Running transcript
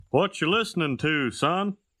What you listening to,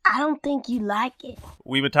 son? I don't think you like it.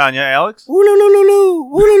 We Tanya, Alex.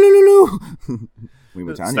 Ooh-loo-loo-loo-loo. Ooh-loo-loo-loo-loo. We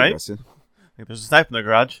were Tanya, Snipe? Justin. I think there's a snipe in the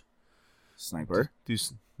garage. Sniper. Do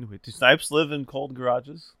snipes live in cold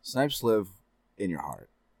garages? Snipes live in your heart.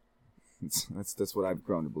 That's what I've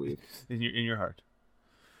grown to believe. In your heart.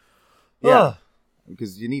 Yeah.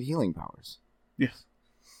 Because you need healing powers. Yes.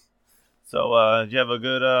 So, did you have a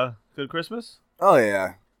good Christmas? Oh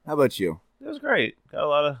yeah. How about you? It was great. Got a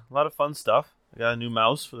lot of fun stuff. I got a new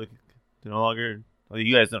mouse for no longer. Well,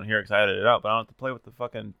 you guys don't hear excited it out, but I don't have to play with the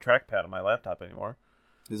fucking trackpad on my laptop anymore.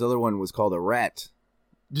 His other one was called a rat.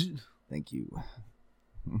 Thank you.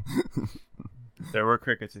 If there were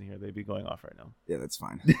crickets in here, they'd be going off right now. Yeah, that's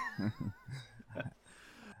fine.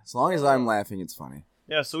 As long as I'm laughing, it's funny.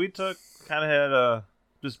 Yeah, so we had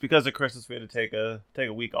just because of Christmas, we had to take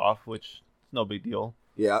a week off, which is no big deal.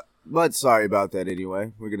 Yeah, but sorry about that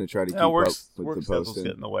anyway. We're going to try to keep up work with the schedules posting.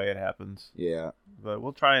 get in the way. It happens. Yeah. But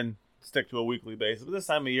we'll try and stick to a weekly basis. But this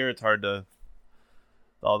time of year, it's hard to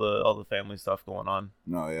all the family stuff going on.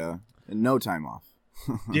 No, yeah. And no time off.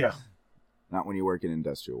 Yeah. Not when you work in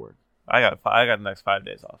industrial work. I got the next 5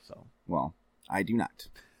 days off, so. Well, I do not.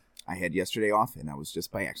 I had yesterday off, and that was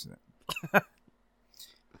just by accident.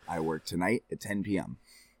 I work tonight at 10 p.m.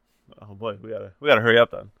 Oh boy, we gotta hurry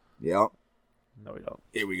up then. Yep. No, we don't.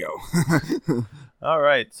 Here we go. All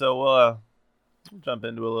right, so we'll jump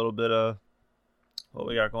into a little bit of what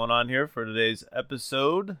we got going on here for today's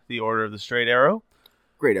episode, The Order of the Straight Arrow.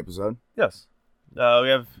 Great episode. Yes. We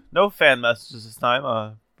have no fan messages this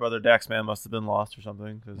time. Brother Daxman must have been lost or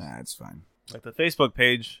something. That's fine. Like the Facebook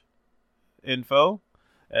page info,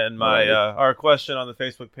 and my our question on the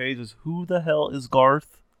Facebook page is, who the hell is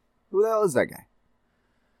Garth? Who the hell is that guy?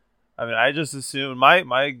 I mean, I just assumed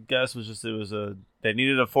my guess was just they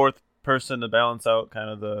needed a fourth person to balance out kind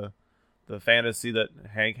of the fantasy that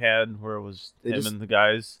Hank had, where it was and the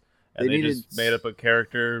guys, and they just made up a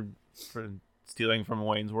character for stealing from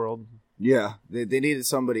Wayne's World. Yeah, they needed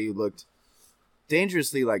somebody who looked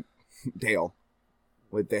dangerously like Dale,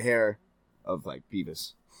 with the hair of like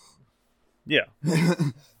Beavis. Yeah.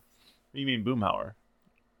 You mean Boomhauer?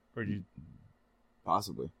 Or you?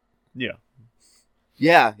 Possibly. Yeah.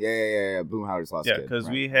 Yeah. Boomhauer's lost. Yeah, because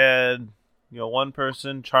we had one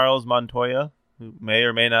person, Charles Montoya, who may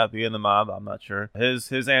or may not be in the mob. I'm not sure.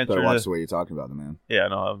 His answer. Better watch the way you're talking about the man. Yeah,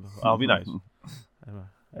 no, I'll be nice.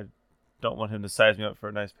 I don't want him to size me up for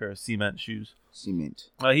a nice pair of cement shoes. Cement.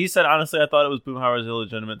 He said, honestly, I thought it was Boomhauer's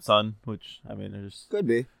illegitimate son, which, I mean, could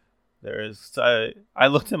be. There is. I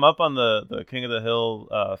looked him up on the King of the Hill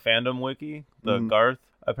fandom wiki, the Garth.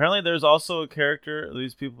 Apparently, there's also a character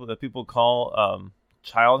that people call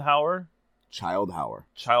Childhauer. Childhauer.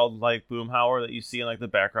 Childlike Boomhauer that you see in like the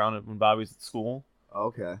background when Bobby's at school.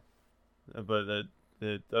 Okay. But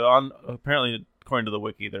apparently, according to the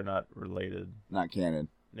wiki, they're not related. Not canon.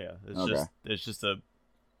 Yeah, it's just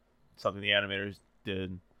something the animators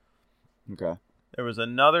did. Okay. There was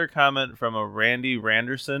another comment from a Randy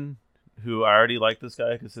Randerson, who I already liked this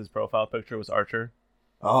guy because his profile picture was Archer.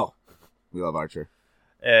 Oh, we love Archer.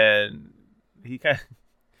 And he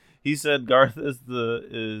said Garth is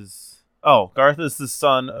the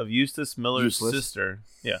son of Eustace Miller's sister.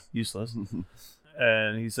 Yeah, useless.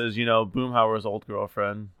 And he says, Boomhauer's old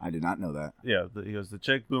girlfriend. I did not know that. Yeah, he goes, the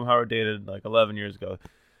chick Boomhauer dated like 11 years ago.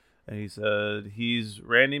 And he said he's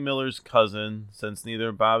Randy Miller's cousin. Since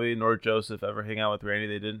neither Bobby nor Joseph ever hang out with Randy,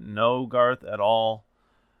 they didn't know Garth at all.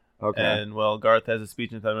 Okay. And, Garth has a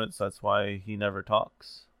speech impediment, so that's why he never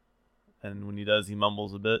talks. And when he does, he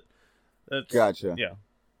mumbles a bit. Gotcha. Yeah.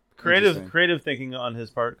 Creative thinking on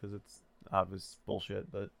his part, because it's obvious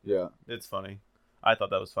bullshit, but yeah, it's funny. I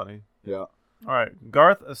thought that was funny. Yeah. All right.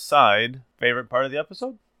 Garth aside, favorite part of the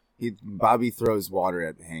episode? Bobby throws water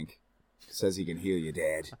at Hank. Says he can heal you,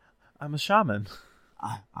 Dad. I'm a shaman.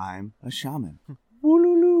 I'm a shaman.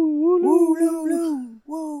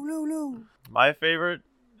 My favorite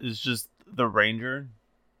is just the Ranger.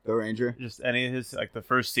 The Ranger? Just any of his, like the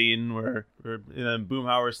first scene where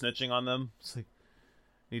Boomhauer snitching on them. It's like,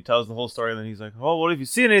 he tells the whole story and then he's like, oh, well, if you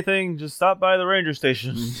see anything, just stop by the Ranger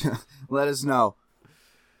station. Let us know.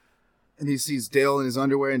 And he sees Dale in his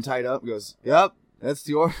underwear and tied up. He goes, yep, that's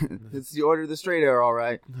the order. It's the Order of the Straight Arrow, all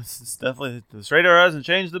right. It's definitely, the Straight Arrow hasn't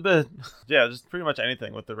changed a bit. Yeah, just pretty much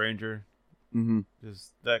anything with the Ranger. Mm-hmm.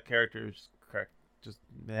 Just that character just cracked. Just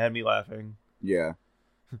had me laughing. Yeah.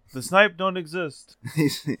 The snipe don't exist.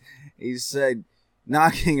 He said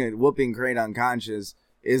knocking a whooping crate unconscious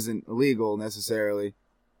isn't illegal necessarily.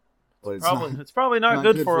 But it's probably not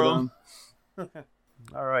good for him.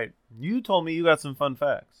 All right. You told me you got some fun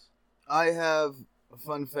facts. I have a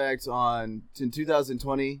fun fact in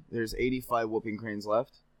 2020, there's 85 Whooping Cranes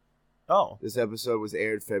left. Oh, This episode was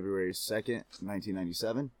aired February 2nd,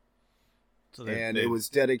 1997. so It was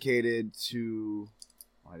dedicated to...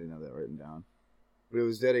 I didn't have that written down. But it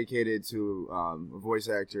was dedicated to a voice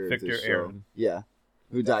actor of Victor this show. Aaron. Yeah,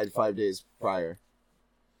 who died 5 days prior,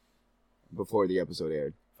 before the episode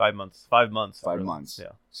aired. 5 months. 5 months. 5 really. months.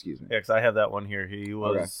 Yeah. Excuse me. Yeah, because I have that one here. He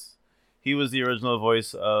was the original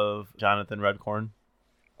voice of Jonathan Redcorn,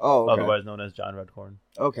 Oh, okay. otherwise known as John Redcorn,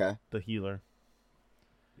 Okay. the healer.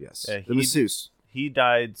 Yes. Yeah, The masseuse. He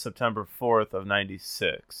died September 4th of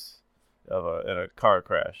 96 in a car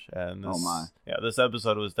crash. And this, Oh, my. Yeah, this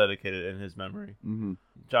episode was dedicated in his memory. Mm-hmm.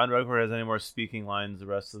 John Redcorn has any more speaking lines the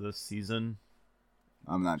rest of this season?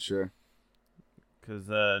 I'm not sure. Because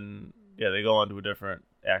then, they go on to a different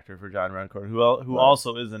actor for John Redcorn, who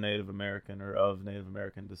also is a Native American or of Native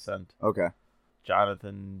American descent. Okay.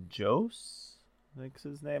 Jonathan Jose, I think's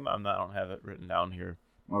his name. I don't have it written down here.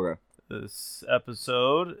 Okay. This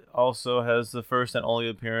episode also has the first and only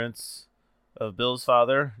appearance of Bill's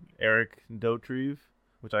father, Eric Dotrieve,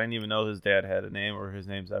 which I didn't even know his dad had a name or his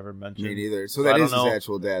name's ever mentioned. Me neither. So I that don't is his know.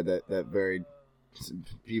 actual dad, that very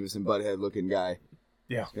Beavis and Butthead looking guy.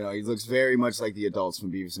 Yeah. You know, he looks very much like the adults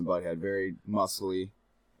from Beavis and Butthead, very muscly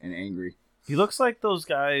and angry. He looks like those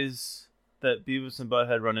guys that Beavis and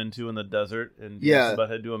Butthead run into in the desert in Beavis Yeah. and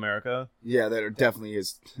Butthead Do America. Yeah, that are definitely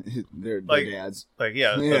their Like- dads. Like,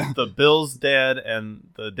 Yeah. The Bill's dad and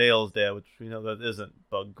the Dale's dad, which we know that isn't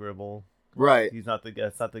Bug Gribble. Right. He's not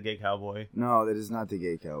that's not the gay cowboy. No, that is not the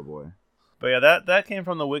gay cowboy. But yeah, that came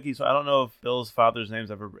from the wiki, so I don't know if Bill's father's name's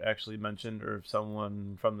ever actually mentioned or if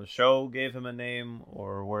someone from the show gave him a name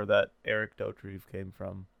or where that Eric Dotrieve came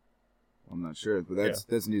from. I'm not sure, but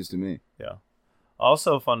that's news to me. Yeah.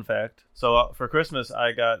 Also, fun fact. So for Christmas,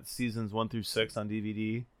 I got seasons 1 through 6 on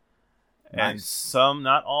DVD. And Nice. some,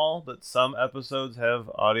 not all, but some episodes have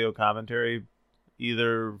audio commentary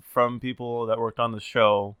either from people that worked on the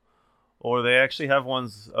show or they actually have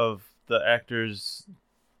ones of the actors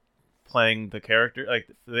playing the character, like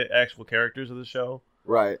the actual characters of the show.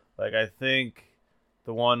 Right. Like I think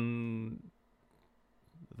the one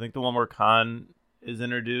where Khan is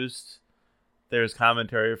introduced, there's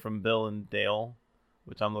commentary from Bill and Dale,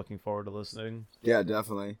 which I'm looking forward to listening. Yeah,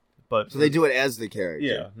 definitely. But So they do it as the character.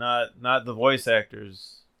 yeah, not the voice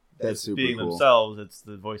actors That's just super being cool. themselves. It's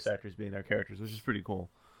the voice actors being their characters, which is pretty cool.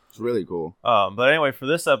 It's really cool. But anyway, for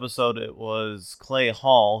this episode, it was Clay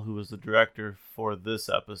Hall who was the director for this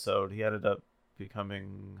episode. He ended up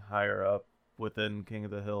becoming higher up within King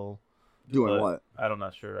of the Hill. Doing But what? I'm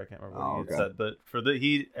not sure. I can't remember what Oh, he had okay. said. But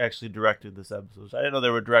he actually directed this episode. So I didn't know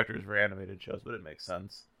there were directors for animated shows, but it makes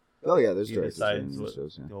sense. Oh yeah, there's He directors. decides in what,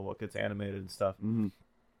 shows, yeah. what gets animated and stuff. Mm-hmm.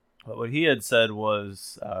 But what he had said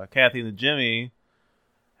was Kathy and the Jimmy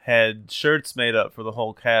had shirts made up for the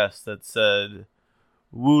whole cast that said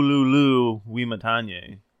 "Woolulu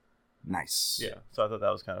Wimatanye." Nice. Yeah, so I thought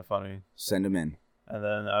that was kind of funny. Send them in. And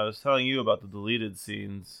then I was telling you about the deleted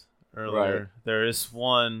scenes earlier. Right. There is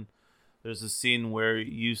one. There's a scene where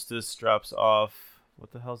Eustace drops off.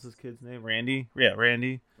 What the hell's his kid's name? Randy? Yeah,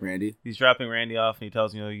 Randy. Randy. He's dropping Randy off, and he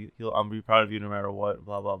tells him, "I'll be proud of you no matter what."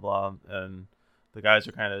 Blah blah blah. And the guys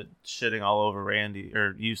are kind of shitting all over Randy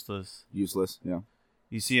or Eustace. Useless. Yeah.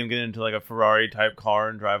 You see him get into like a Ferrari type car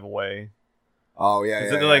and drive away. Oh yeah.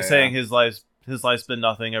 They're like saying his life's been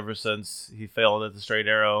nothing ever since he failed at the straight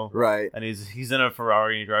arrow. Right. And he's in a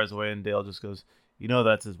Ferrari and he drives away, and Dale just goes,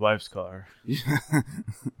 that's his wife's car.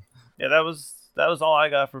 Yeah, that was all I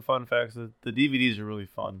got for fun facts. The DVDs are really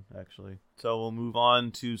fun, actually. So we'll move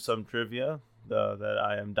on to some trivia that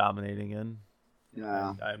I am dominating in.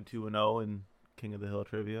 Yeah. I am 2-0 in King of the Hill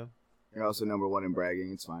trivia. You're also number 1 in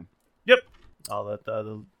bragging. It's fine. Yep. I'll let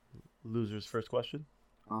the loser's first question.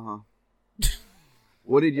 Uh huh.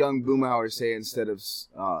 What did young Boomhauer say instead of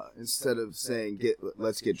saying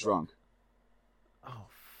let's get drunk? Oh,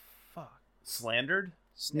 fuck. Slandered?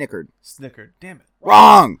 Snickered. Snickered. Damn it.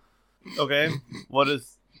 Wrong. Okay. What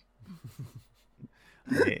is...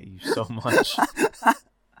 I hate you so much.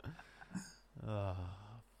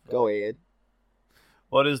 Go ahead.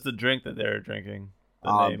 What is the drink that they're drinking?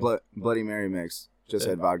 The name. Bloody Mary mix. Just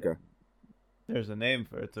had vodka. There's a name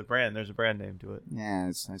for it. It's a brand. There's a brand name to it. Yeah,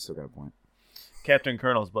 I still got a point. Captain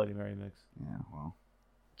Colonel's Bloody Mary mix. Yeah, well,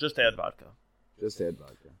 Just add vodka. just had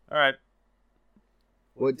vodka. All right.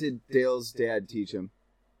 What did Dale's dad teach him?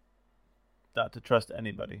 Not to trust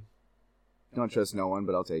anybody. Don't trust no one,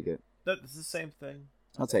 but I'll take it. That's the same thing.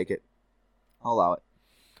 I'll take it. I'll allow it.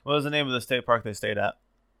 What was the name of the state park they stayed at?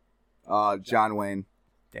 John Wayne.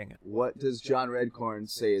 Dang it. What does John Redcorn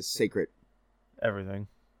say is sacred? Everything.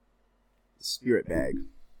 spirit bag.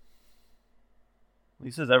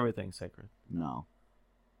 He says everything's sacred. No.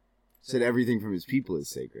 Said everything from his people is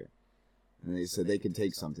sacred. And they said they can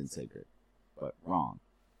take something sacred. But wrong.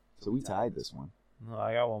 So we tied this one. No,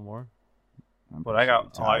 I got one more. I'm But pretty I sure we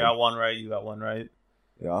got tied. one right. You got one right.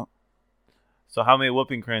 Yeah. So how many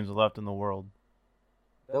whooping cranes are left in the world?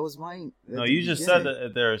 That was mine. No, you just said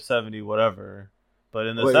that there are 70 whatever. But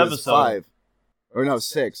in this Wait, it was episode, 5. Or no,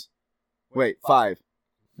 6. Wait, 5.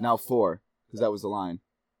 Now 4. Because that was the line.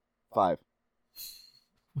 5.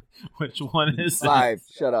 which one is it? 5.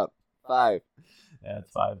 Shut up. 5. Yeah,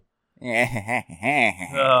 it's 5. Yep.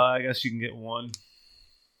 I guess you can get one.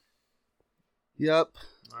 All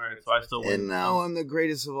right, so I still win. And now I'm the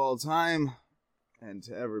greatest of all time. And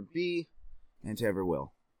to ever be. And to ever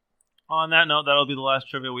will. On that note, that'll be the last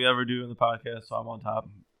trivia we ever do in the podcast, so I'm on top.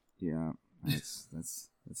 Yeah. That's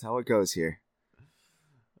how it goes here.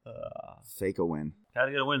 Fake a win.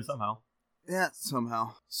 Gotta get a win somehow. Yeah,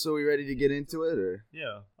 somehow. So we ready to get into it, or?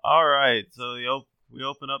 Yeah. All right, so we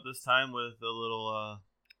open up this time with a little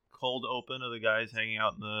cold open of the guys hanging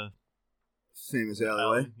out in the Famous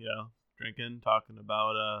alleyway. Yeah, drinking, talking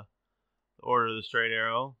about the Order of the Straight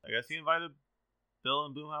Arrow. I guess he invited Bill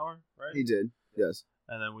and Boomhauer, right? He did, yes.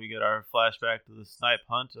 And then we get our flashback to the snipe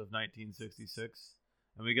hunt of 1966.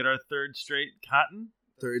 And we get our third straight cotton,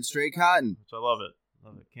 Third straight cotton. which I love it.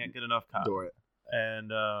 Love it. Can't get enough cotton. Adore it. And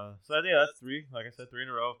so yeah, that's 3. Like I said, 3 in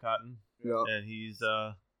a row of cotton. Yeah. And he's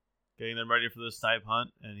getting them ready for the snipe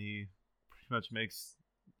hunt, and he pretty much makes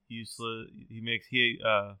useless.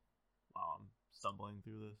 Wow, I'm stumbling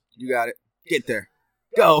through this. You got it. Get there.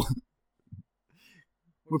 Go.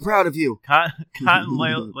 We're proud of you. Cotton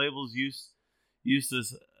labels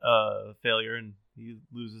Eustace failure, and he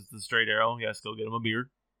loses the straight arrow. He has to go get him a beer.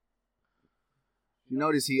 You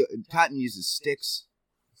notice Cotton uses sticks,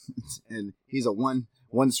 and he's a one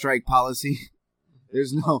strike policy.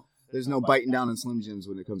 There's no biting down on Slim Jims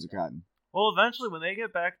when it comes to Cotton. Well, eventually, when they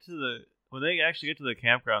actually get to the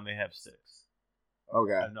campground, they have sticks.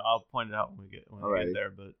 Okay. And I'll point it out when we get there.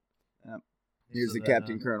 But Here's so the then,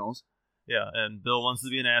 Captain Colonels. Yeah, and Bill wants to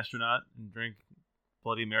be an astronaut and drink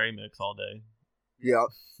Bloody Mary mix all day. Yeah.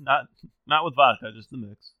 Not with vodka, just the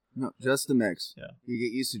mix. No, just the mix. Yeah. You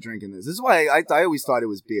get used to drinking this. This is why I always thought it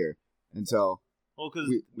was beer until Well, because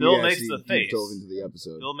Bill makes the face. Dove into the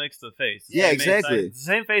episode. Bill makes the face. Yeah, exactly. It's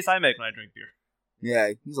the same face I make when I drink beer.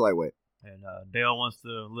 Yeah, he's a lightweight. And Dale wants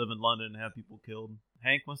to live in London and have people killed.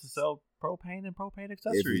 Hank wants to sell propane and propane If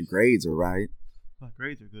accessories. his grades are right. My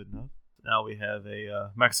grades are good enough. Now we have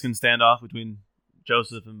a Mexican standoff between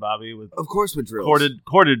Joseph and Bobby with Of course with drills.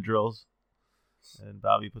 corded drills. And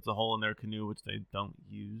Bobby puts a hole in their canoe, which they don't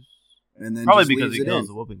use. And then Probably just because leaves he it kills in.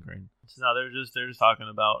 the whooping crane. So now they're just talking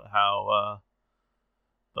about how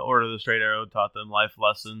the Order of the Straight Arrow taught them life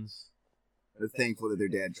lessons. They're thankful that their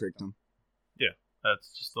dad tricked them. Yeah,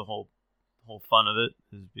 that's just the whole fun of it,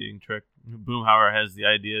 is being tricked. Boomhauer has the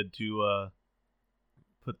idea to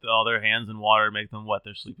put all their hands in water and make them wet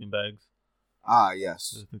their sleeping bags. Ah,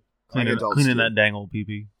 yes. Cleaning adults do. that dang old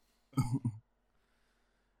pee-pee.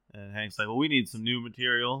 And Hank's like, well, we need some new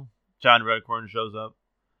material. John Redcorn shows up.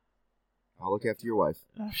 I'll look after your wife.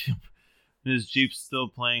 His Jeep's still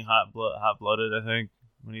playing Hot Blooded, I think,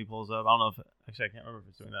 when he pulls up. I don't know if... Actually, I can't remember if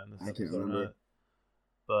it's doing that in this I can't episode or remember. not.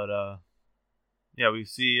 But, yeah, we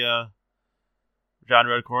see John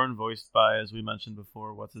Redcorn, voiced by, as we mentioned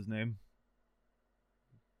before, what's his name?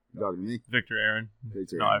 Talking to me? Victor Aaron.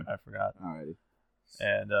 Victor No, Aaron. I forgot. Alrighty.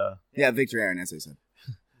 And Yeah, Victor Aaron, as I said.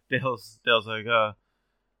 Dale's like,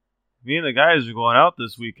 me and the guys are going out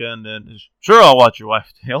this weekend, and sure, I'll watch your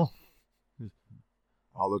wife, Dale.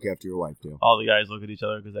 I'll look after your wife, Dale. All the guys look at each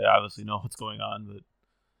other because they obviously know what's going on, but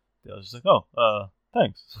Dale's just like, oh,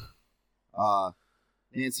 thanks.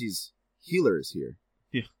 Nancy's healer is here.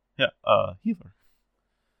 Yeah, healer.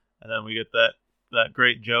 And then we get that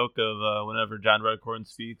great joke of whenever John Redcorn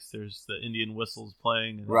speaks, there's the Indian whistles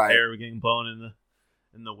playing and Right. the hair getting blown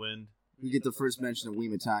in the wind. We get the first mention of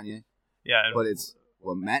Weematanya, Yeah, and but it's,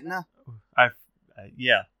 Matna?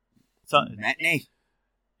 yeah. Matinee?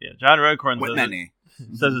 Yeah, John Redcorn What says, matinee?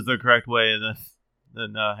 says it's the correct way, and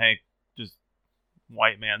then Hank just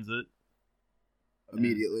white mans it.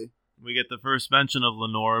 Immediately. We get the first mention of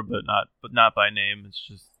Lenore, but not by name. It's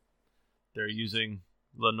just they're using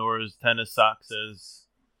Lenore's tennis socks as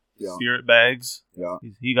Yeah. spirit bags. Yeah.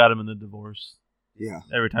 He got him in the divorce. Yeah.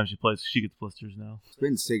 Every time she plays, she gets blisters now. It's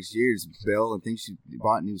been 6 years, Bill. I think she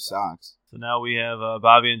bought new socks. So now we have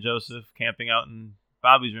Bobby and Joseph camping out in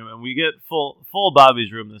Bobby's room, and we get full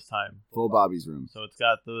Bobby's room this time. Full Bobby's room. So it's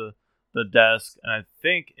got the desk, and I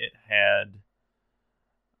think it had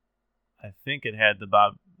the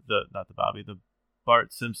the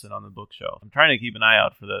Bart Simpson on the bookshelf. I'm trying to keep an eye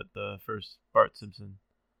out for the first Bart Simpson.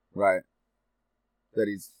 Right. That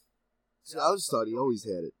he's. See, I always thought he always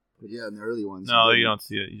had it, but yeah, in the early ones. No, you don't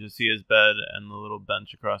see it. You just see his bed and the little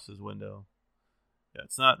bench across his window. Yeah,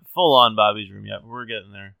 it's not full on Bobby's room yet, but we're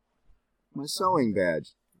getting there. My sewing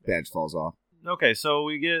badge falls off. Okay, so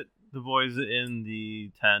we get the boys in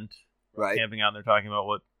the tent, Right. camping out. And they're talking about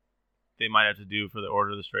what they might have to do for the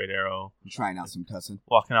Order of the Straight Arrow. I'm trying out some cussing.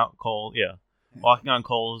 Walking out coal, yeah. Walking on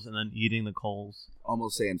coals and then eating the coals.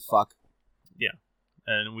 Almost saying fuck. Yeah.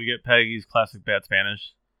 And we get Peggy's classic bad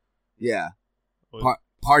Spanish. Yeah. What-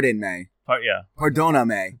 Pardon me. Yeah. Perdona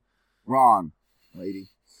me. Wrong, lady.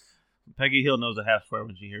 Peggy Hill knows a half swear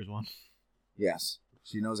when she hears one. Yes.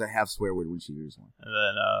 She knows a half swear word when she hears one. And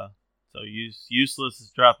then, so Useless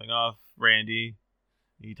is dropping off Randy.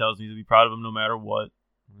 He tells me to be proud of him no matter what.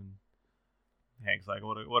 And Hank's like,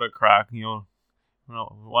 what a crock, I don't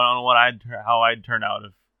know how I'd turn out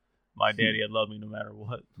if my daddy had loved me no matter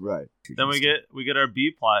what. Right. Then we get our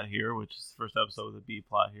B plot here, which is the first episode of the B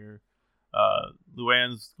plot here.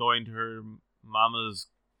 Luann's going to her mama's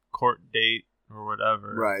court date or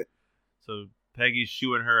whatever. Right. So Peggy's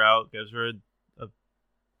shooing her out, gives her a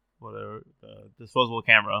disposable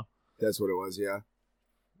camera, That's what it was, yeah.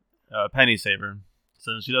 penny saver.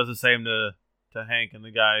 So she does the same to Hank and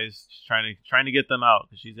the guys. She's trying to get them out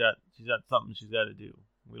because she's got something she's got to do.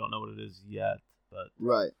 We don't know what it is yet, but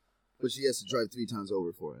Right. But she has to drive 3 times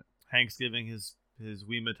over for it. Hank's giving his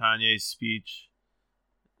Oui Matanye speech,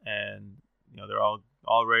 and they're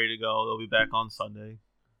all ready to go. They'll be back on Sunday,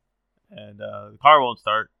 and the car won't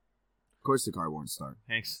start. Of course the car won't start.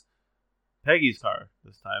 Peggy's car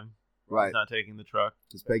this time. Right. He's not taking the truck.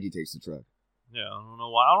 Because Peggy takes the truck. Yeah, I don't know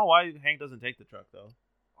why Hank doesn't take the truck though.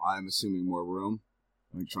 I'm assuming more room,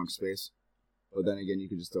 like trunk space. But then again, you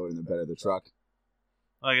could just throw it in the bed of the truck.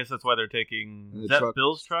 Well, I guess that's why they're taking. The Is that truck-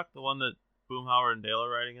 Bill's truck, the one that Boomhauer and Dale are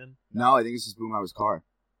riding in? No, I think it's just Boomhauer's car.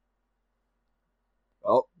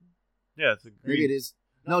 Oh, Yeah, it's a green. maybe it is.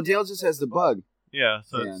 No, Dale just has the bug. Yeah,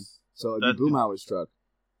 so Yeah. it's. So it'd That- be Boomhauer's truck,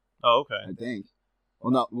 Oh, okay. I think.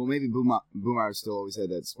 Well, no. Well, maybe Boomhauer still always had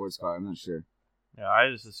that sports car. I'm not sure. Yeah, I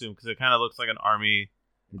just assume because it kind of looks like an army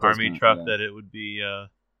It does army kinda- truck yeah. that it would be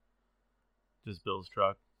just Bill's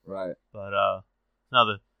truck. Right. But now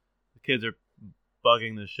the kids are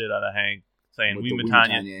bugging the shit out of Hank, saying With we the Wee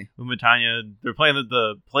Matanya. Matanye. Umatanya, they're playing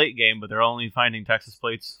the plate game, but they're only finding Texas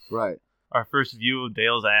plates. Right. Our first view of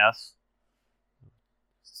Dale's ass.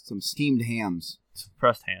 Some steamed hams. Some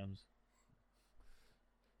pressed hams.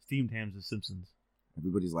 Steamed hams of Simpsons.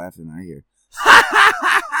 Everybody's laughing, I hear.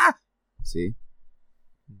 See?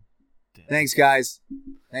 Damn. Thanks, guys.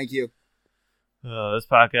 Thank you. This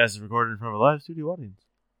podcast is recorded in front of a live studio audience.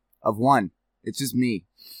 Of one. It's just me.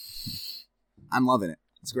 I'm loving it.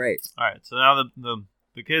 It's great. All right, so now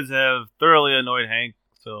the kids have thoroughly annoyed Hank,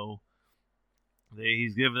 so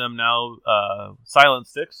he's giving them now silent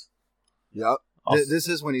sticks. Yep. Also- This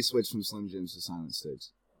is when he switched from Slim Jims to Silent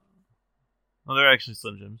Sticks. Well, they're actually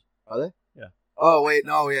Slim Jims. Are they? Yeah. Oh, wait.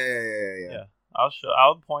 No, yeah. Yeah,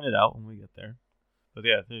 I'll point it out when we get there. But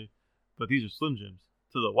yeah, but these are Slim Jims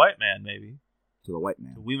to the white man, maybe. To the white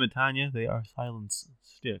man. To Wee Matanya, they are silent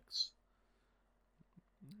sticks.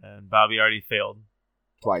 And Bobby already failed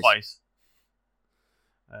twice.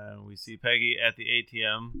 And we see Peggy at the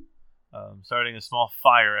ATM starting a small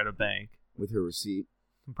fire at a bank, With her receipt.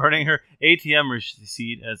 burning her ATM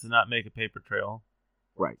receipt as to not make a paper trail.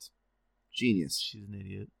 Right. Genius. She's an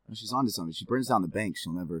idiot. And she's onto something. She burns down the bank.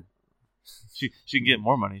 She'll never... She can get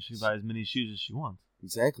more money. She can buy as many shoes as she wants.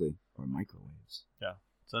 Exactly. Or microwaves. Yeah.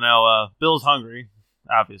 So now Bill's hungry.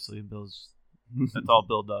 Obviously, that's all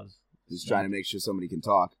Bill does. Just trying to make sure somebody can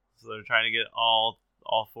talk. So they're trying to get all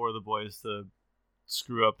four of the boys to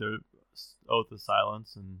screw up their oath of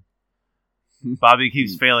silence, and Bobby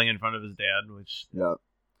keeps failing in front of his dad, which Yep.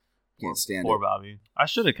 Can't stand poor it. Bobby. I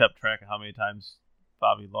should have kept track of how many times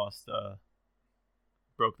Bobby broke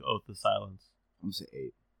the oath of silence. I'm going to say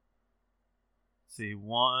 8. See, he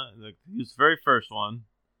was the very first one.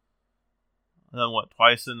 And then what?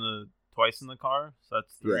 Twice in the car. So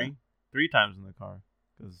that's 3. Yeah. 3 times in the car,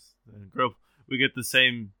 because we get the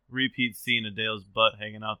same repeat scene of Dale's butt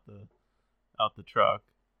hanging out the truck.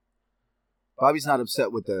 Bobby's not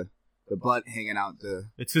upset with the butt hanging out the...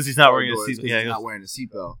 It's because he's not wearing a doors 'cause seatbelt. Yeah, he's not wearing a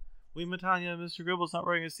seatbelt. Wee Matanya, Mr. Gribble's not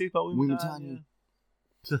wearing a seatbelt. Wee Wee Matanya.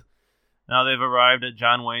 Matanya. Now they've arrived at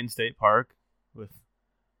John Wayne State Park with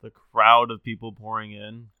the crowd of people pouring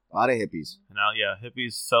in. A lot of hippies. And now, yeah,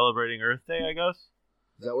 hippies celebrating Earth Day, I guess.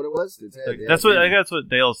 Is that what it was? That's what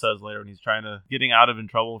Dale says later when he's getting out of in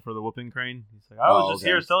trouble for the whooping crane. He's like, I was just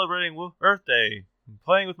here celebrating Earth Day. I'm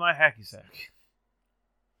playing with my hacky sack.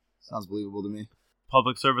 Sounds believable to me.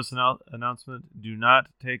 Public service announcement: do not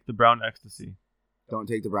take the brown ecstasy. Don't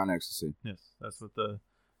take the brown ecstasy. Yes, that's what the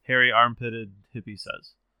hairy armpitted hippie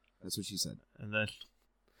says. That's what she said. And then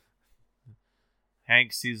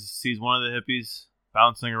Hank sees one of the hippies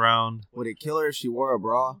bouncing around. Would it kill her if she wore a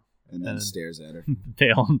bra? And then And- stares at her.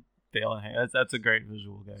 Dale and Hank. That's a great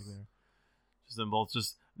visual gag there. Just them both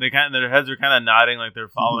their heads are kind of nodding like they're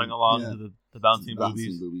following along Yeah. to the bouncing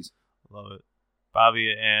Bouncing boobies. boobies. Love it.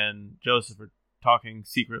 Bobby and Joseph are talking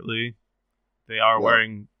secretly. They are Yeah.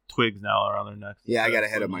 wearing twigs now around their necks. Yeah, I got That's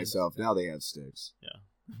ahead of what it is. myself. Now they have sticks.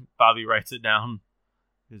 Bobby writes it down.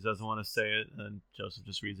 He doesn't want to say it, and Joseph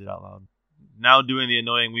just reads it out loud. Now doing the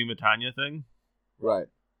annoying Wee Matanya thing. Right.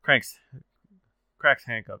 Cracks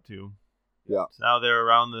Hank up too. Yeah. So now they're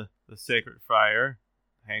around the sacred fire.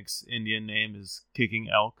 Hank's Indian name is Kicking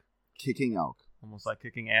Elk, Kicking elk. almost like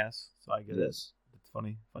kicking ass. So I get it. Yes. It's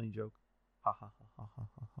funny joke. Ha ha ha ha ha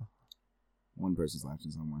ha, ha. One person's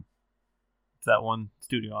laughing somewhere. It's that one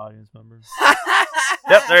studio audience member.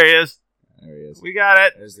 Yep, there he is. There he is. We got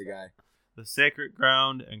it. There's the guy. The sacred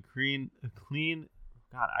ground and clean.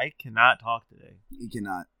 God, I cannot talk today. He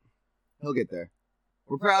cannot. He'll get there.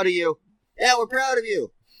 We're proud of you. Yeah, we're proud of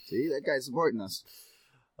you. See, that guy's supporting us.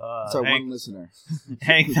 That's our Hank, one listener.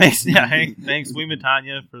 Hank, thanks. Yeah, Hank, thanks, Wee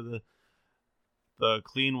Matanya, for the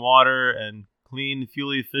clean water and clean,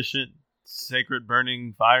 fuel efficient, sacred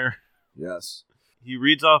burning fire. Yes. He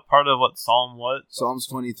reads off part of Psalm what? Psalms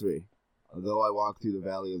 23. Although I walk through the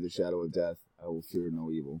valley of the shadow of death, I will fear no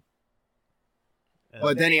evil. And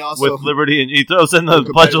But then he also... with liberty, and he throws in the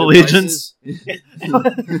Pledge of Allegiance.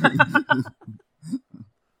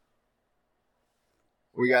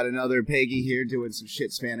 We got another Peggy here doing some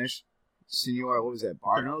shit Spanish. Senor, what was that?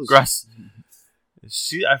 Barnos?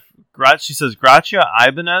 She says Gracia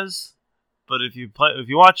Ibanez, but if you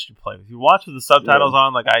watch with the subtitles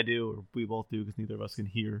on like I do, or we both do because neither of us can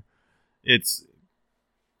hear, it's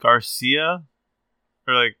Garcia,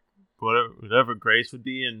 or like whatever Grace would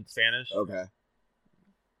be in Spanish. Okay.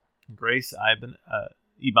 Grace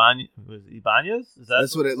Ibanez. Is that?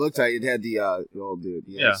 That's what it looked like. It had the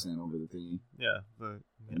Yeah. accent over the thingy. Yeah.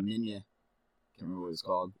 Niña. Can't remember what it's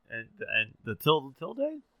called. And the tilde?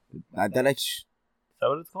 Not that Is that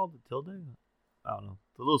what it's called? The tilde? I don't know.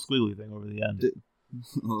 The little squiggly thing over the end.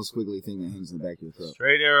 little squiggly thing that hangs in the back of your throat.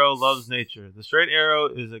 Straight Arrow loves nature. The Straight Arrow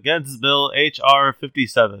is against Bill H.R.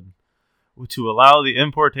 57 to allow the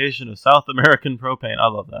importation of South American propane. I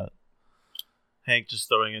love that. Hank just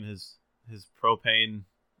throwing in his propane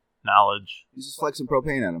knowledge. He's just flexing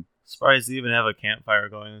propane at him. Surprised they even have a campfire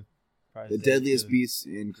going. The deadliest beast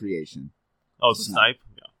in creation. Oh, the snipe?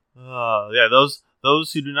 Yeah. Yeah, those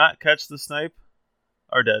who do not catch the snipe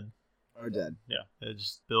are dead. Are dead. Yeah.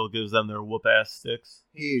 Bill gives them their whoop-ass sticks.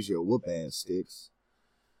 Here's your whoop-ass sticks.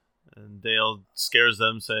 And Dale scares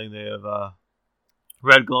them, saying they have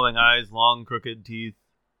red glowing eyes, long crooked teeth,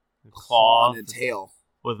 claw, and a tail.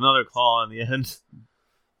 with another claw on the end.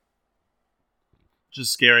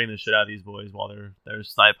 Just scaring the shit out of these boys while they're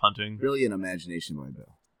snipe hunting. Brilliant imagination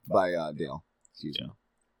by Dale. Excuse me.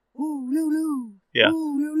 Ooh, Lulu. Yeah.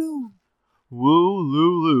 Ooh, Lulu. Woo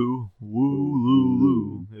Lulu, woo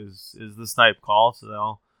Lulu is the snipe call.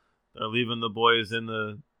 So they're leaving the boys in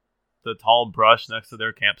the tall brush next to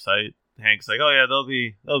their campsite. Hank's like, oh yeah, they'll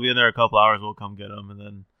be in there a couple hours. We'll come get them. And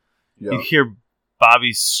then you hear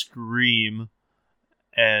Bobby scream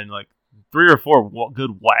and like 3 or 4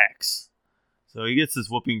 good whacks. So he gets this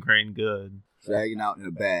whooping crane good. Dragging out in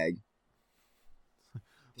a bag.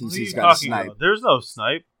 Thinks What are he's you got a talking snipe. about? There's no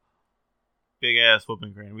snipe. Big ass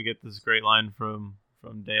whooping crane. We get this great line from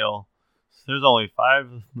Dale. There's only 5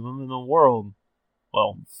 of them in the world.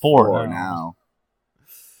 Well, 4 now.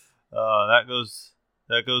 That goes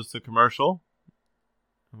to commercial.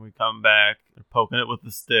 And we come back. They're poking it with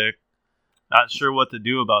the stick. Not sure what to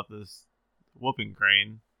do about this whooping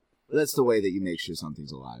crane. But that's the way that you make sure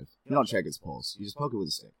something's alive. You don't check its pulse. You just poke it with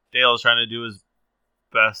a stick. Dale's trying to do his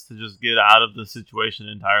best to just get out of the situation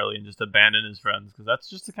entirely and just abandon his friends, because that's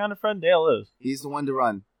just the kind of friend Dale is. He's the one to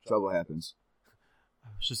run. Trouble happens.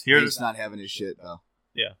 It's just here He's not having his shit, though.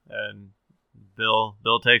 Yeah, and Bill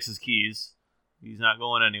takes his keys. He's not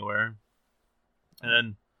going anywhere. And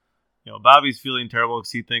then, Bobby's feeling terrible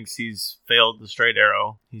because he thinks he's failed the Straight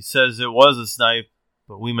Arrow. He says it was a snipe,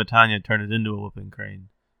 but Wee Matanya turned it into a whooping crane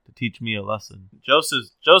to teach me a lesson.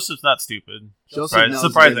 Joseph's not stupid. Joseph knows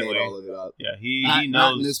surprisingly, they made all of it up. yeah, he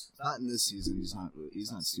knows. Not in this season. He's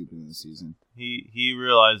not stupid in this season. He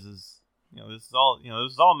realizes, this is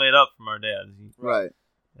all made up from our dad. Right.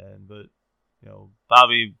 But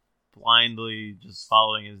Bobby blindly just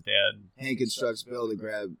following his dad. Hank instructs Bill to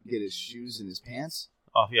get his shoes and his pants.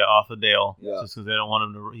 Off the Dale. Yeah. Just because they don't want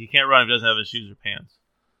him to. He can't run if he doesn't have his shoes or pants.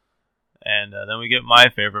 And then we get my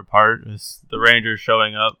favorite part is the Rangers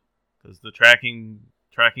showing up because the tracking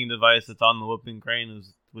device that's on the whooping crane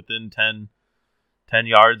is within 10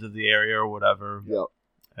 yards of the area or whatever. Yep.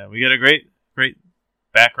 And we get a great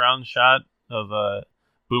background shot of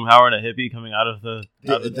Boomhauer and a hippie coming out of the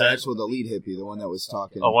tent. The lead hippie, the one that was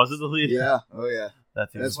talking. Oh, was it the lead? Yeah. Oh, yeah.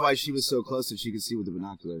 That's why she was so close that she could see with the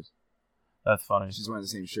binoculars. That's funny. She's wearing the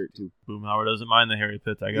same shirt, too. Boomhauer doesn't mind the hairy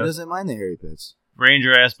pits, I guess. He doesn't mind the hairy pits.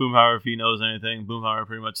 Ranger asks Boomhauer if he knows anything. Boomhauer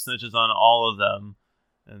pretty much snitches on all of them.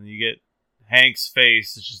 And you get Hank's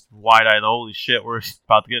face. It's just wide-eyed. Holy shit, we're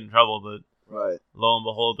about to get in trouble. But right. Lo and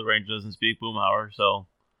behold, the Ranger doesn't speak Boomhauer, so...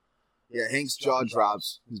 Yeah, Hank's jaw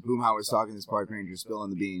drops because Boomhauer's talking to his park ranger, spilling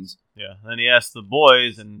the beans. Yeah, then he asks the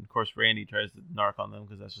boys, and of course Randy tries to narc on them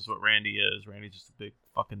because that's just what Randy is. Randy's just a big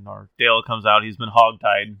fucking narc. Dale comes out, he's been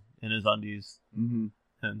hogtied in his undies. Mm-hmm.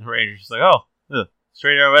 And the Ranger's just like, oh,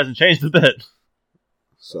 straight arrow hasn't changed a bit.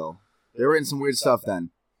 So, they were in some weird stuff then.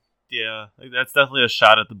 Yeah, like that's definitely a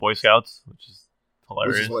shot at the Boy Scouts, which is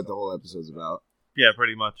hilarious. Which is what the whole episode's about. Yeah,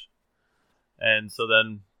 pretty much. And so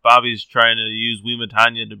then Bobby's trying to use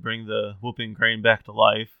Wimatanya to bring the whooping crane back to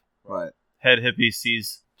life. Right. Head hippie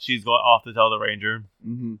sees she's going off to tell the Ranger.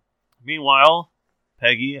 Mm-hmm. Meanwhile,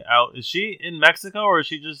 Peggy out. Is she in Mexico or is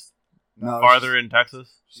she just farther in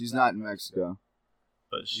Texas? She's not in Mexico.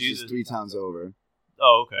 But she's just 3 towns over.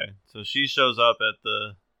 Oh, okay. So she shows up at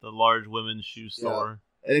the large women's shoe store.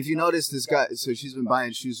 Yeah. And if you notice, this guy, so she's been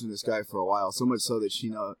buying shoes from this guy for a while, so much so that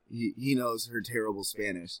he knows her terrible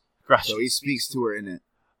Spanish. Gosh. So he speaks to her in it.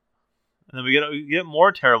 And then we get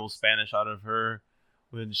more terrible Spanish out of her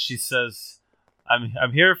when she says,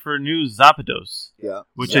 "I'm here for new zapatos." Yeah.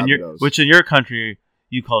 Which in your country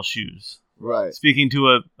you call shoes. Right. Speaking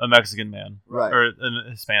to a Mexican man. Right. Or a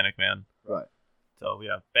Hispanic man. Right. So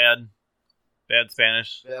yeah, bad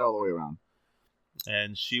Spanish. Bad all the way around.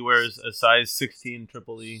 And she wears a size 16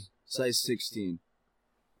 triple E. Size 16.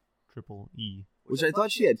 Triple E. Which I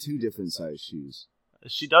thought she had 2 different size shoes.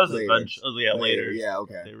 She does eventually. Yeah, later. Yeah,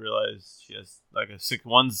 okay. They realize she has like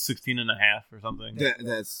one's 16 and a half or something.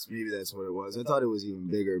 That's what it was. I thought it was even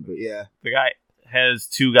bigger, but yeah. The guy has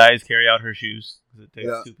 2 guys carry out her shoes. It takes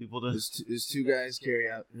 2 people to. There's 2 guys carry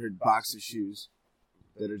out her box of shoes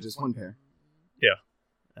that are just 1 pair. Yeah.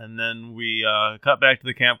 And then we cut back to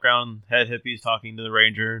the campground. Head hippie's talking to the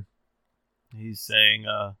Ranger. He's saying,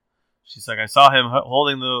 she's like, I saw him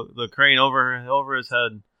holding the crane over his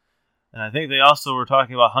head. And I think they also were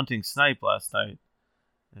talking about hunting snipe last night.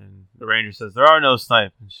 And the Ranger says, there are no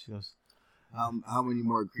snipe. And she goes, how many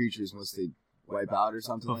more creatures must they wipe out or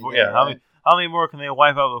something like that? Yeah, how many more can they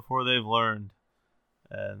wipe out before they've learned?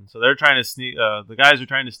 And so they're trying to sneak, the guys are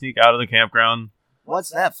trying to sneak out of the campground.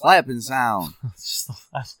 What's that flapping sound?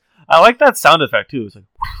 I like that sound effect too. It's like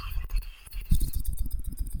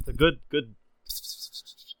a good.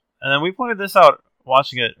 And then we pointed this out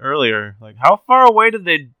watching it earlier. Like, how far away did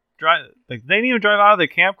they drive? Like, they didn't even drive out of the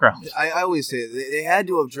campground. I always say they had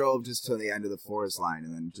to have drove just to the end of the forest line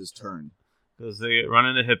and then just turned. Because they run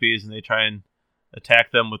into hippies and they try and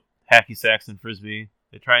attack them with hacky sacks and frisbee.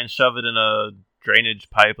 They try and shove it in a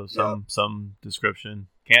drainage pipe of some description.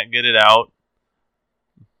 Can't get it out.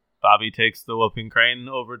 Bobby takes the whooping crane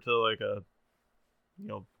over to like a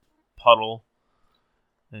puddle,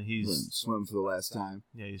 and he's swim for the last time.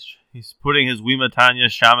 Yeah, he's putting his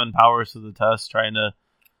Wimatanya shaman powers to the test, trying to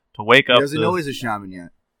wake up. He doesn't know he's a shaman yet.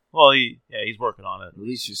 Well, he's working on it.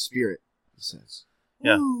 Release your spirit, he says.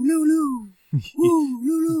 Yeah. Woo, Lulu. Woo,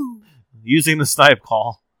 Lulu. Using the snipe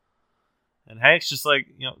call, and Hank's just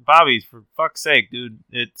like, Bobby, for fuck's sake, dude,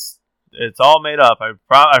 it's all made up.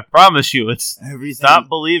 I promise you. It's everything. Stop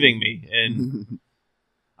believing me. And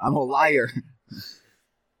I'm a liar.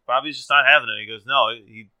 Bobby's just not having it. He goes, no,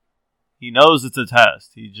 he knows it's a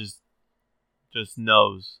test. He just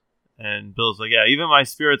knows. And Bill's like, yeah, even my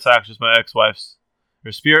spirit socks is my ex-wife's,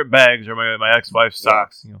 or spirit bags are my ex-wife's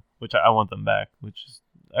socks, which I want them back, which is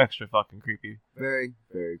extra fucking creepy. Very,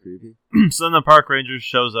 very creepy. So then the park ranger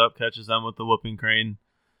shows up, catches them with the whooping crane,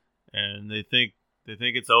 and they think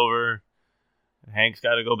it's over. Hank's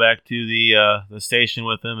got to go back to the station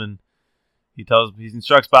with him, and he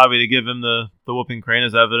instructs Bobby to give him the whooping crane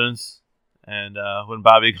as evidence. And when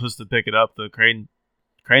Bobby goes to pick it up, the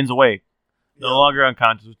crane's awake, no longer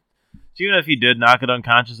unconscious. So even if he did knock it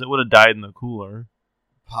unconscious, it would have died in the cooler.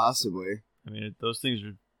 Possibly. I mean, those things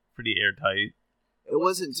are pretty airtight. It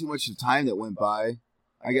wasn't too much of time that went by.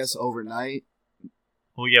 I guess overnight.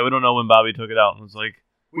 Well, yeah, we don't know when Bobby took it out and was like.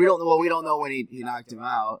 We don't know when he knocked him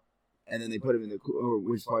out. And then they put him in the or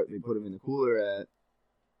which part they put him in the cooler at,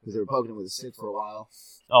 because they were poking him with a stick for a while.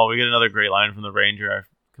 Oh, we get another great line from the Ranger I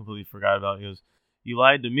completely forgot about. He goes, "You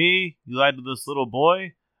lied to me, you lied to this little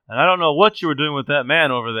boy, and I don't know what you were doing with that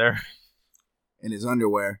man over there." In his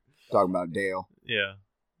underwear, talking about Dale. Yeah.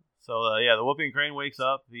 So, the whooping crane wakes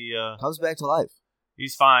up. He Comes back to life.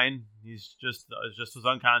 He's fine. He's just was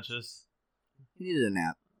unconscious. He needed a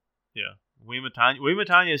nap. Yeah.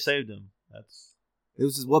 Weematanya saved him. It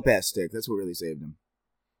was his whoop-ass stick. That's what really saved him.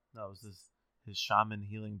 That was his shaman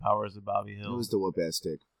healing powers of Bobby Hill. It was the whoop-ass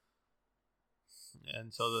stick.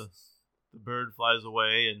 And so the bird flies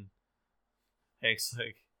away, and Hank's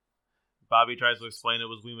like, Bobby tries to explain it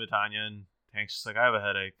was Weematanya, and Hank's just like, I have a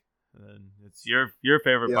headache. And then it's your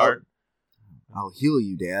favorite part. I'll heal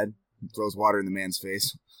you, Dad. He throws water in the man's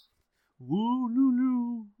face. Woo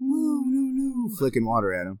loo loo. Flicking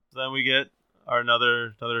water at him. Then we get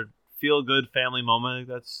another feel good family moment.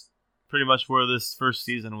 That's pretty much where this first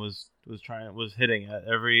season was hitting at.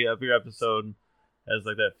 Every episode has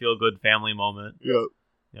like that feel good family moment. Yep.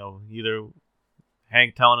 You know, either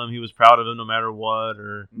Hank telling him he was proud of him no matter what,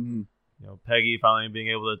 or Peggy finally being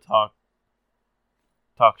able to talk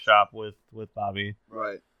shop with Bobby.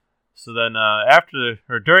 Right. So then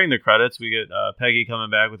during the credits, we get Peggy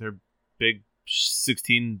coming back with her big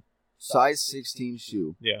 16 size 16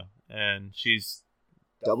 shoe. Yeah, and she's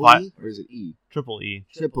double E or is it E? Triple E.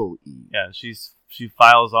 Triple E. Yeah, she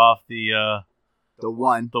files off the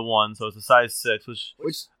one, so it's a size 6,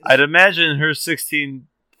 which I'd imagine her 16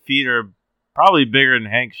 feet are probably bigger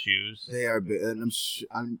than Hank's shoes. They are big, and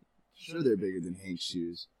I'm sure they're bigger than Hank's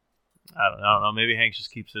shoes. I don't know. Maybe Hank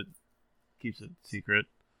just keeps it secret,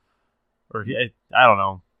 or I don't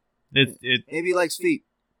know. It maybe he likes feet.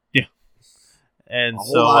 Yeah, and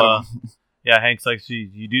so Hank's like,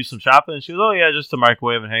 you do some shopping, and she goes, oh yeah, just a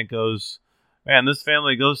microwave, and Hank goes, man, this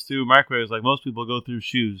family goes through microwaves like most people go through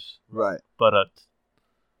shoes. Right. But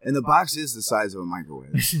and the box is the size of a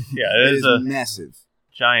microwave. Yeah, it is a massive,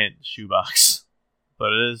 giant shoe box,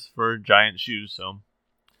 but it is for giant shoes, so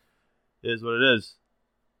it is what it is.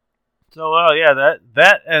 So,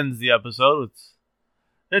 that ends the episode.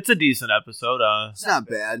 It's a decent episode. It's not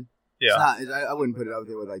bad. Yeah. I wouldn't put it up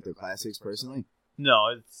there with like the classics personally.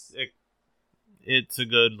 No, it's a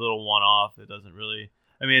good little one-off. It doesn't really.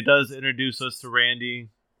 I mean, it does introduce us to Randy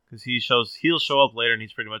because he'll show up later, and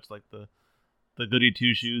he's pretty much like the goody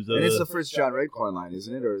two shoes. And it's the first John Redcorn line,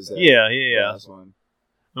 isn't it? Or is that the last one?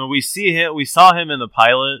 When we saw him in the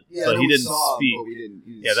pilot, but he didn't speak. He didn't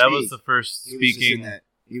that was the first speaking.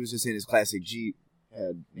 He was just in his classic Jeep.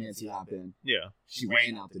 Had Nancy hop in. Yeah. She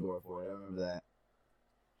ran out the door for it. I remember that.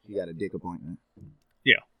 She got a dick appointment.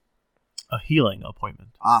 Yeah. A healing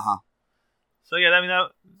appointment. Uh-huh. So, yeah, I mean,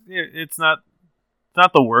 it's not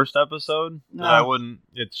the worst episode. No. I wouldn't.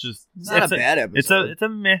 It's not a bad episode. It's a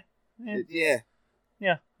meh. Yeah.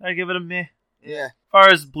 Yeah, I'd give it a meh. Yeah. As far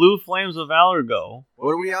as Blue Flames of Valor go.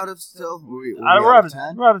 What are we out of still? We're out of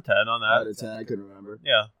 10? We're out of 10 on that. Out of 10, I couldn't remember.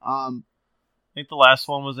 Yeah. I think the last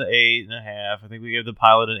one was an 8.5. I think we gave the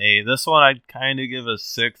pilot an 8. This one I'd kind of give a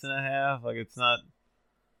 6.5. Like, it's not.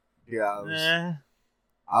 Yeah,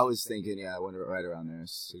 I was thinking, I went right around there,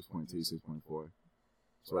 6.3, 6.4.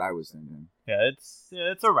 That's what I was thinking. Yeah,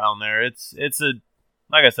 it's around there. It's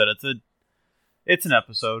like I said, it's an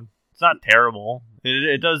episode. It's not terrible.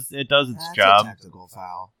 It does its job. A tactical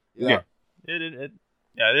foul. Yeah. It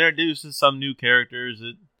introduces some new characters.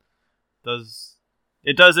 It does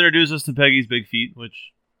introduce us to Peggy's big feet,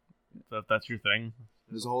 which, if that's your thing.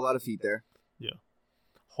 There's a whole lot of feet there. Yeah.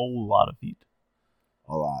 Whole lot of feet.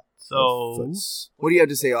 A lot. So, what do you have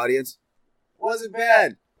to say, audience? Wasn't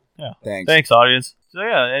bad. Yeah. Thanks, audience. So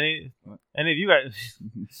yeah, any of you guys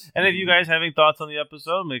have any thoughts on the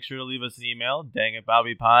episode, make sure to leave us an email,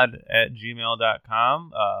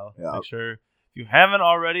 dangitbobbypod@gmail.com. Make sure, if you haven't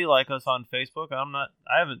already, like us on Facebook.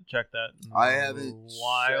 I haven't checked that in a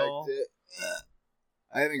while. Checked it.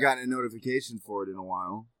 I haven't gotten a notification for it in a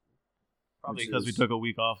while. Probably because we took a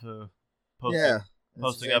week off of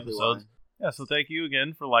posting episodes. Yeah, so thank you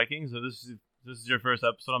again for liking. So this is your first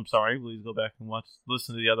episode. I'm sorry. Please go back and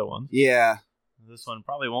listen to the other ones. Yeah. This one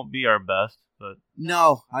probably won't be our best, but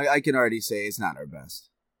no, I can already say it's not our best.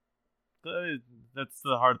 That's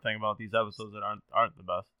the hard thing about these episodes that aren't the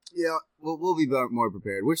best. Yeah, we'll be more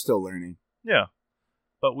prepared. We're still learning. Yeah,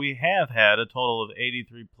 but we have had a total of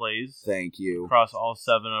 83 plays. Thank you. Across all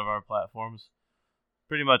 7 of our platforms.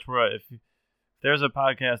 Pretty much, if there's a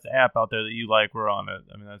podcast app out there that you like, we're on it.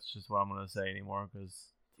 I mean, that's just what I'm going to say anymore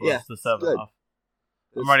because it's the 7 off.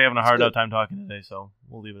 I'm already having a hard time talking today, so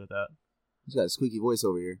we'll leave it at that. He's got a squeaky voice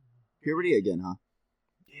over here. Puberty again, huh?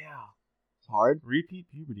 Yeah. It's hard? Repeat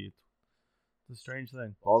puberty. It's a strange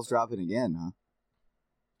thing. Balls dropping again, huh?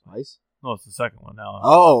 Twice? No, it's the second one now.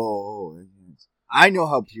 Oh, I know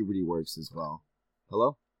how puberty works as well.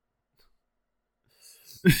 Hello?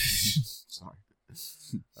 Sorry.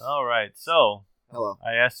 All right, so Hello.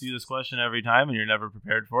 I ask you this question every time, and you're never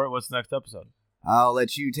prepared for it. What's the next episode? I'll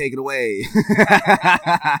let you take it away.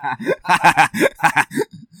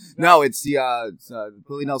 No, it's the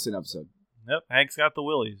Willie Nelson episode. Yep, Hank's got the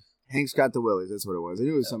willies. Hank's got the willies. That's what it was. I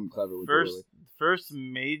knew it was something clever with the willy. First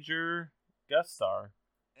major guest star.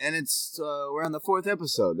 And it's we're on the 4th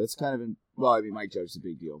episode. That's kind of well, I mean, Mike Judge is a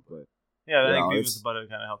big deal, but Yeah, I Yeah, think it's- Beavis and Butthead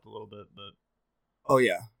kind of helped a little bit, but oh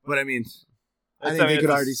yeah. But I mean, I think they could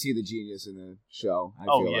already see the genius in the show. I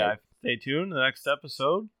feel yeah. like. Stay tuned. The next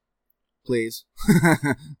episode. Please.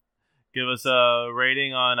 Give us a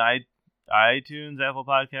rating on iTunes, Apple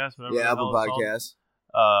Podcasts, whatever. Yeah, the Apple hell it's Podcasts,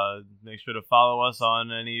 called. Make sure to follow us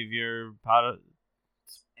on any of your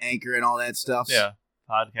Anchor, and all that stuff.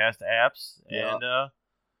 podcast apps. Yeah. And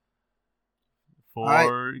for All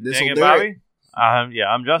right, this'll Dang It do Bobby,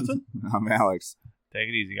 I'm Justin. I'm Alex. Take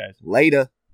it easy, guys. Later.